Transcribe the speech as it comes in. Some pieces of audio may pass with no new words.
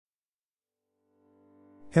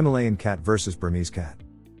Himalayan cat versus Burmese cat.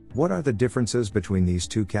 What are the differences between these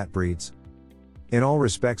two cat breeds? In all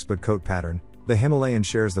respects but coat pattern, the Himalayan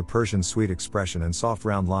shares the Persian sweet expression and soft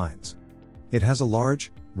round lines. It has a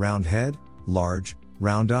large, round head, large,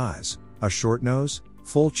 round eyes, a short nose,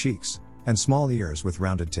 full cheeks, and small ears with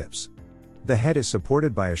rounded tips. The head is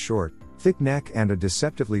supported by a short, thick neck and a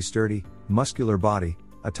deceptively sturdy, muscular body,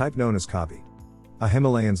 a type known as cobby. A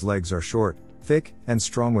Himalayan's legs are short, thick, and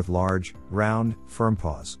strong with large, round, firm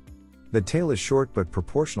paws. The tail is short but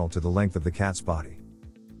proportional to the length of the cat's body.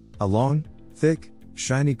 A long, thick,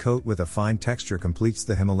 shiny coat with a fine texture completes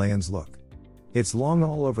the Himalayan's look. It's long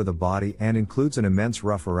all over the body and includes an immense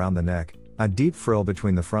ruff around the neck, a deep frill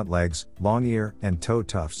between the front legs, long ear and toe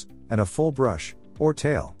tufts, and a full brush, or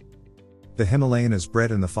tail. The Himalayan is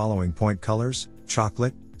bred in the following point colors: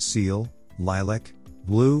 chocolate, seal, lilac,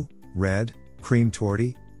 blue, red, cream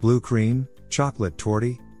tortie, blue cream, chocolate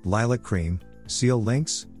tortie, lilac cream, seal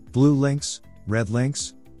lynx, blue lynx, red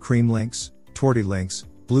lynx, cream lynx, tortie lynx,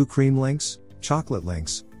 blue cream lynx, chocolate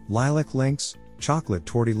lynx, lilac lynx, chocolate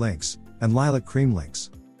tortie lynx, and lilac cream lynx.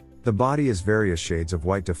 The body is various shades of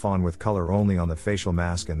white to fawn with color only on the facial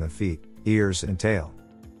mask and the feet, ears and tail.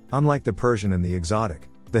 Unlike the Persian and the exotic,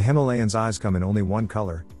 the Himalayan's eyes come in only one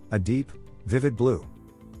color, a deep, vivid blue.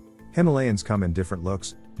 Himalayans come in different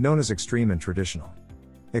looks, known as extreme and traditional.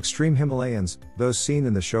 Extreme Himalayans, those seen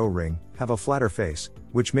in the show ring, have a flatter face,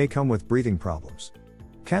 which may come with breathing problems.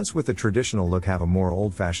 Cats with the traditional look have a more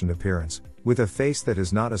old-fashioned appearance, with a face that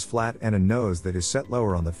is not as flat and a nose that is set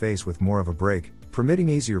lower on the face with more of a break, permitting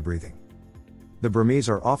easier breathing. The Burmese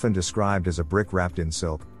are often described as a brick wrapped in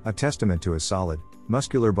silk, a testament to his solid,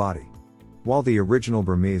 muscular body. While the original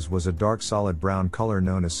Burmese was a dark solid brown color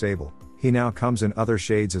known as sable, he now comes in other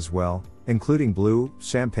shades as well, including blue,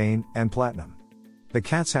 champagne, and platinum. The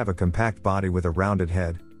cats have a compact body with a rounded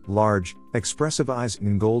head, large, expressive eyes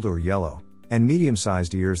in gold or yellow, and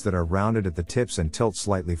medium-sized ears that are rounded at the tips and tilt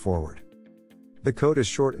slightly forward. The coat is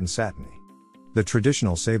short and satiny. The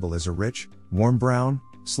traditional sable is a rich, warm brown,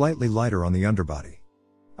 slightly lighter on the underbody.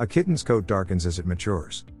 A kitten's coat darkens as it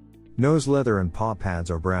matures. Nose leather and paw pads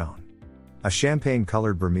are brown. A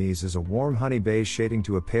champagne-colored Burmese is a warm honey beige shading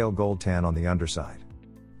to a pale gold tan on the underside.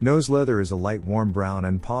 Nose leather is a light warm brown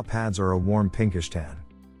and paw pads are a warm pinkish tan.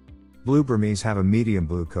 Blue Burmese have a medium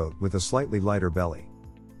blue coat with a slightly lighter belly.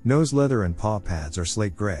 Nose leather and paw pads are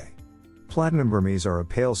slate gray. Platinum Burmese are a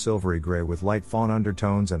pale silvery gray with light fawn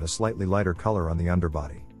undertones and a slightly lighter color on the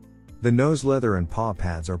underbody. The nose leather and paw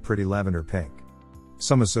pads are pretty lavender pink.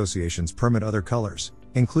 Some associations permit other colors,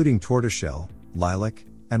 including tortoiseshell, lilac,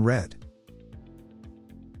 and red.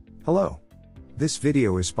 Hello. This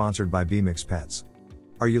video is sponsored by bmix Pets.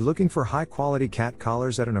 Are you looking for high-quality cat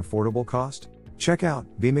collars at an affordable cost? Check out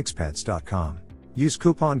bmixpets.com. Use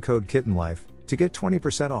coupon code KittenLife to get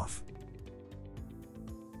 20% off.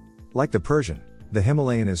 Like the Persian, the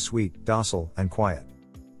Himalayan is sweet, docile, and quiet.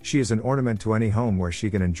 She is an ornament to any home where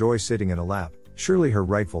she can enjoy sitting in a lap, surely her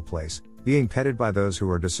rightful place, being petted by those who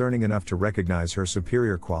are discerning enough to recognize her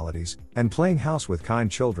superior qualities, and playing house with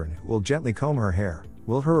kind children who will gently comb her hair,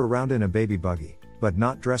 wheel her around in a baby buggy, but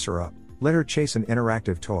not dress her up, let her chase an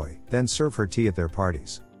interactive toy, then serve her tea at their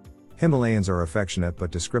parties. Himalayans are affectionate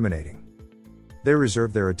but discriminating. They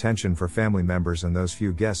reserve their attention for family members and those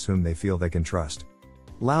few guests whom they feel they can trust.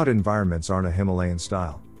 Loud environments aren't a Himalayan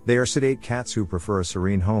style. They are sedate cats who prefer a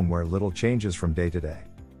serene home where little changes from day to day.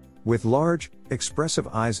 With large, expressive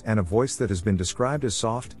eyes and a voice that has been described as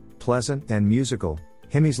soft, pleasant, and musical,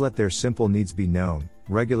 Himis let their simple needs be known: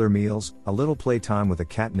 regular meals, a little playtime with a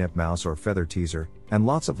catnip mouse or feather teaser, and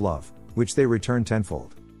lots of love, which they return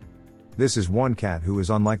tenfold. This is one cat who is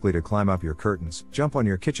unlikely to climb up your curtains, jump on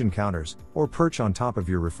your kitchen counters, or perch on top of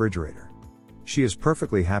your refrigerator. She is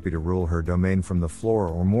perfectly happy to rule her domain from the floor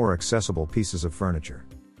or more accessible pieces of furniture.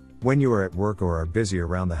 When you are at work or are busy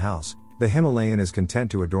around the house, the Himalayan is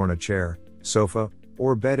content to adorn a chair, sofa,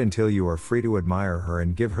 or bed until you are free to admire her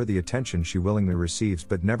and give her the attention she willingly receives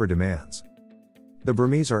but never demands. The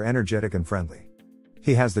Burmese are energetic and friendly.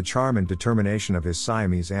 He has the charm and determination of his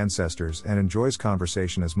Siamese ancestors and enjoys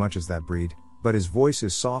conversation as much as that breed, but his voice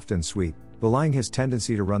is soft and sweet, belying his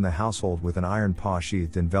tendency to run the household with an iron paw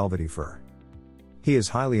sheathed in velvety fur. He is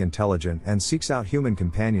highly intelligent and seeks out human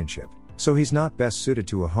companionship, so he's not best suited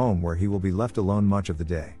to a home where he will be left alone much of the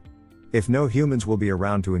day. If no humans will be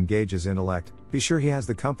around to engage his intellect, be sure he has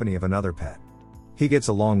the company of another pet. He gets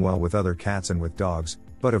along well with other cats and with dogs,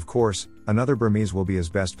 but of course, another Burmese will be his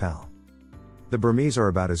best pal. The Burmese are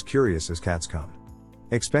about as curious as cats come.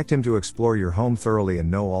 Expect him to explore your home thoroughly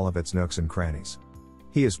and know all of its nooks and crannies.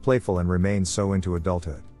 He is playful and remains so into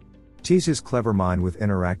adulthood. Tease his clever mind with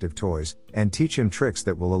interactive toys, and teach him tricks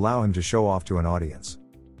that will allow him to show off to an audience.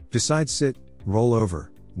 Besides sit, roll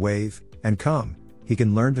over, wave, and come, he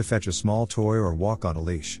can learn to fetch a small toy or walk on a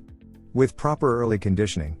leash. With proper early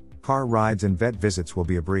conditioning, car rides and vet visits will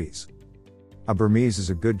be a breeze. A Burmese is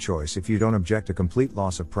a good choice if you don't object to complete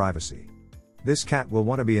loss of privacy. This cat will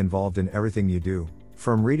want to be involved in everything you do,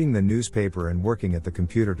 from reading the newspaper and working at the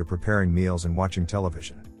computer to preparing meals and watching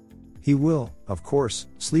television. He will, of course,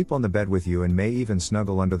 sleep on the bed with you and may even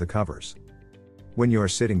snuggle under the covers. When you are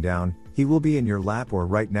sitting down, he will be in your lap or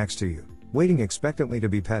right next to you, waiting expectantly to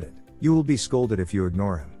be petted. You will be scolded if you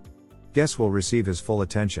ignore him. Guests will receive his full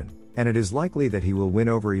attention, and it is likely that he will win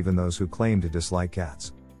over even those who claim to dislike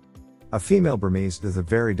cats. A female Burmese is the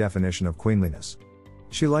very definition of queenliness.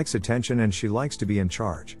 She likes attention and she likes to be in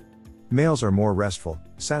charge. Males are more restful,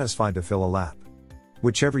 satisfied to fill a lap.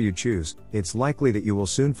 Whichever you choose, it's likely that you will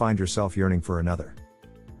soon find yourself yearning for another.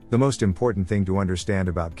 The most important thing to understand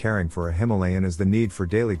about caring for a Himalayan is the need for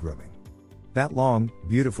daily grooming. That long,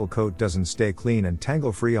 beautiful coat doesn't stay clean and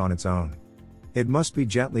tangle-free on its own. It must be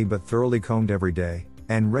gently but thoroughly combed every day,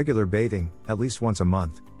 and regular bathing, at least once a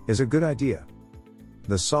month, is a good idea.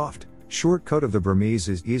 The soft, short coat of the Burmese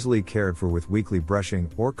is easily cared for with weekly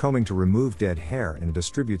brushing or combing to remove dead hair and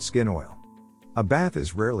distribute skin oil. A bath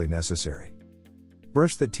is rarely necessary.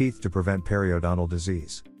 Brush the teeth to prevent periodontal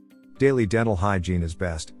disease. Daily dental hygiene is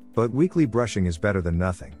best, but weekly brushing is better than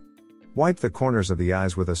nothing. Wipe the corners of the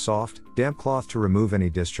eyes with a soft, damp cloth to remove any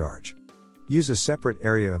discharge. Use a separate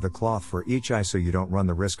area of the cloth for each eye so you don't run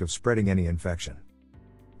the risk of spreading any infection.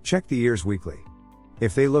 Check the ears weekly.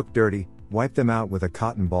 If they look dirty, wipe them out with a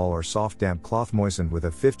cotton ball or soft damp cloth moistened with a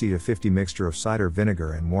 50-50 mixture of cider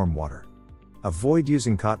vinegar and warm water. Avoid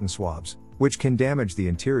using cotton swabs, which can damage the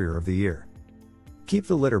interior of the ear. Keep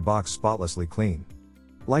the litter box spotlessly clean.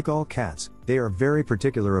 Like all cats, they are very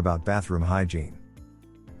particular about bathroom hygiene.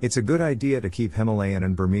 It's a good idea to keep Himalayan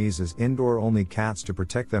and Burmese as indoor-only cats to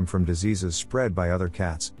protect them from diseases spread by other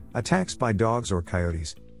cats, attacks by dogs or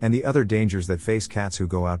coyotes, and the other dangers that face cats who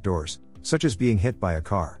go outdoors, such as being hit by a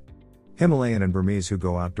car. Himalayan and Burmese who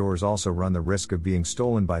go outdoors also run the risk of being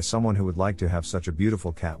stolen by someone who would like to have such a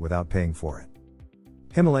beautiful cat without paying for it.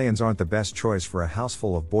 Himalayans aren't the best choice for a house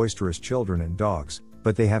full of boisterous children and dogs,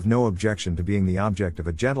 but they have no objection to being the object of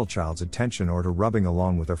a gentle child's attention or to rubbing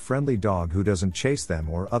along with a friendly dog who doesn't chase them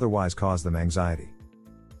or otherwise cause them anxiety.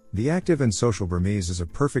 The active and social Burmese is a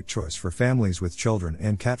perfect choice for families with children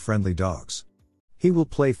and cat-friendly dogs. He will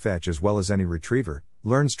play fetch as well as any retriever,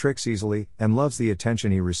 learns tricks easily, and loves the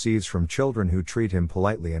attention he receives from children who treat him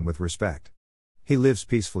politely and with respect. He lives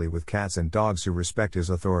peacefully with cats and dogs who respect his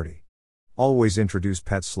authority. Always introduce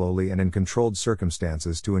pets slowly and in controlled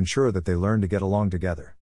circumstances to ensure that they learn to get along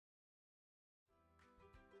together.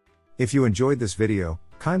 If you enjoyed this video,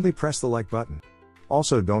 kindly press the like button.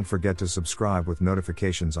 Also, don't forget to subscribe with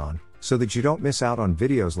notifications on, so that you don't miss out on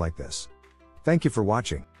videos like this. Thank you for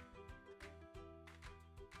watching.